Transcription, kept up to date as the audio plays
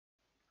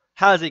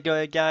How's it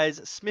going, guys?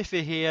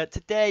 Smithy here.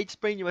 Today, just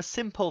bringing you a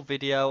simple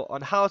video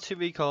on how to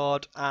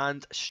record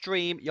and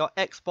stream your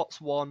Xbox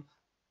One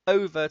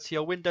over to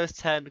your Windows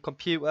 10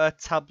 computer,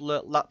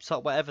 tablet,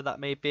 laptop, whatever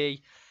that may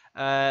be.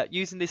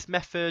 Using this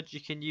method,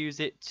 you can use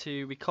it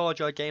to record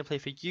your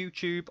gameplay for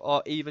YouTube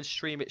or even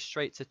stream it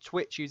straight to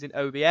Twitch using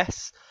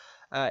OBS.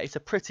 It's a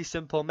pretty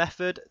simple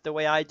method. The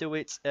way I do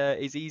it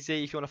is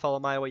easy. If you want to follow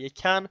my way, you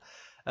can.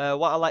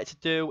 What I like to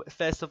do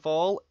first of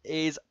all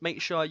is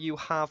make sure you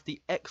have the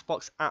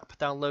Xbox app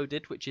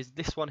downloaded, which is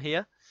this one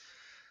here.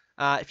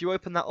 If you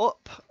open that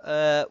up,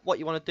 what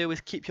you want to do is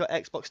keep your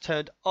Xbox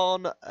turned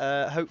on.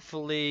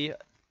 Hopefully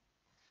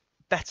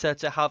better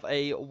to have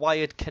a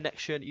wired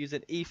connection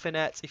using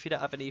Ethernet. If you don't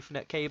have an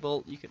Ethernet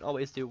cable, you can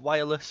always do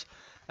wireless.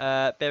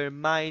 Bear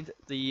in mind,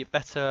 the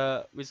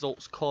better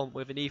results come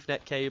with an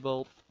Ethernet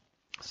cable,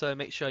 so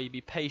make sure you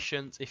be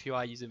patient if you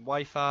are using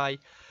Wi-Fi.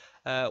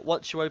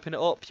 Once you open it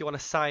up, you want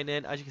to sign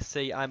in. As you can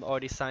see, I'm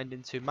already signed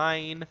into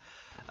mine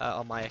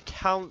on my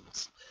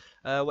account.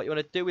 What you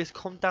want to do is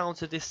come down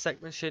to this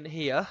section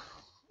here,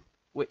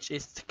 which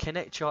is to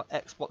connect your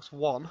Xbox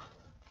One.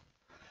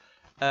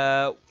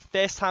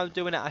 First time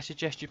doing it, I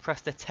suggest you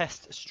press the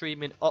test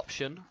streaming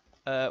option.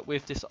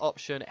 With this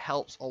option, it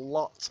helps a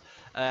lot,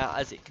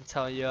 as it can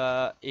tell you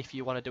if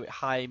you want to do it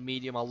high,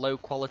 medium or low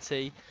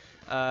quality.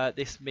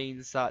 This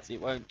means that it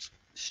won't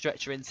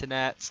stretch your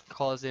internet,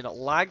 causing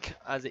lag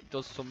as it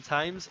does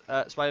sometimes.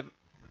 So I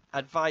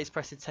advise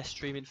pressing test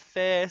streaming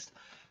first.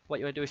 What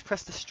you want to do is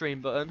press the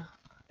stream button.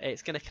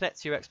 It's going to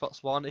connect to your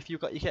Xbox One. If you've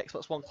got your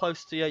Xbox One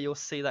close to you, you'll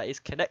see that it's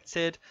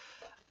connected.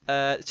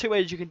 Two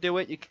ways you can do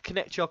it. You can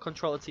connect your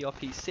controller to your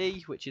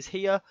PC, which is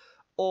here,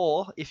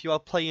 or if you are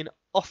playing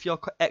off your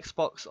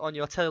Xbox on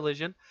your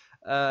television,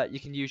 you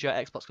can use your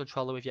Xbox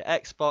controller with your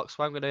Xbox.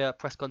 So I'm going to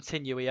press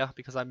continue here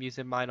because I'm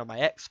using mine on my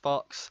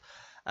Xbox.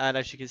 And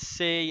as you can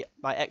see,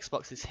 my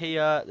Xbox is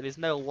here. There is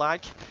no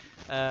lag.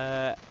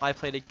 I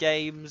play the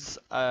games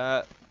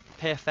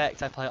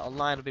perfect. I play it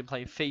online. I've been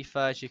playing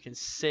FIFA, as you can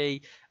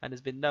see, and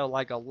there's been no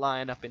lag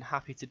online. I've been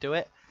happy to do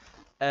it.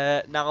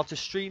 Now, to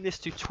stream this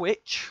to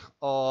Twitch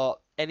or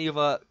any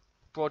other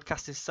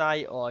broadcasting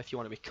site, or if you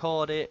want to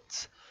record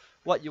it,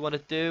 what you want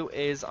to do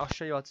is, I'll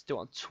show you how to do it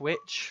on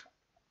Twitch.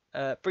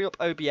 Bring up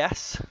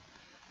OBS.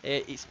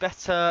 It's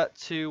better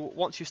to,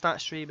 once you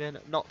start streaming,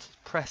 not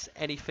press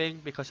anything,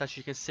 because as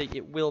you can see,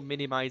 it will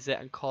minimize it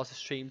and cause the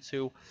stream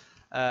to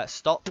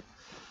stop.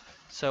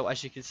 So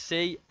as you can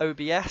see,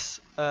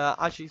 OBS,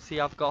 as you can see,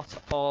 I've got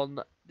on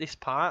this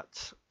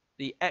part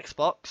the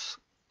Xbox.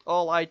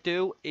 All I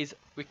do is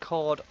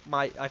record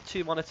I have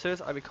two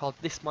monitors. I record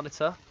this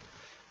monitor.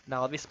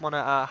 Now this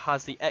monitor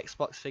has the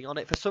Xbox thing on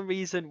it. For some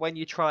reason, when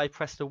you try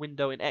press the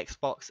window in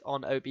Xbox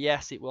on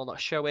OBS, it will not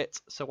show it.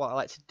 So what I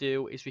like to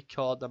do is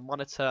record the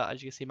monitor.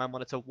 As you can see, my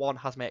monitor 1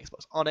 has my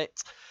Xbox on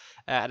it.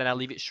 And then I'll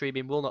leave it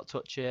streaming, will not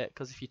touch it,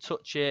 because if you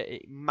touch it,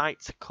 it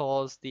might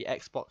cause the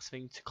Xbox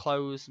thing to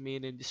close,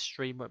 meaning the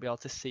stream won't be able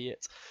to see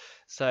it.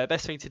 So the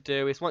best thing to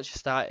do is once you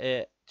start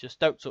it, just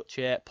don't touch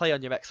it, play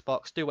on your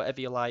Xbox, do whatever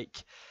you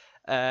like.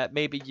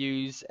 Maybe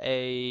use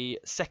a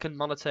second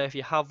monitor if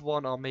you have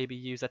one, or maybe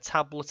use a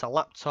tablet, a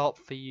laptop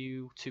for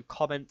you to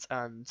comment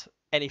and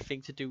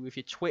anything to do with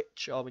your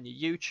Twitch or on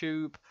your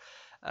YouTube.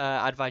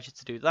 I advise you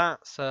to do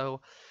that.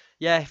 So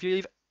yeah, if you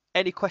leave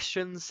any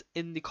questions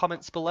in the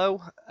comments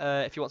below,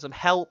 if you want some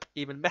help,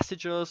 even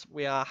message us.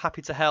 We are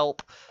happy to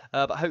help,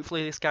 but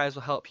hopefully these guys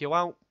will help you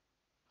out.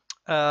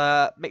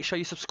 Make sure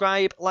you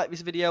subscribe, like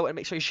this video, and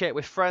make sure you share it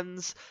with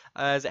friends,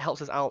 as it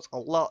helps us out a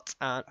lot.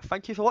 And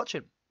thank you for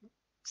watching.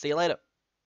 See you later.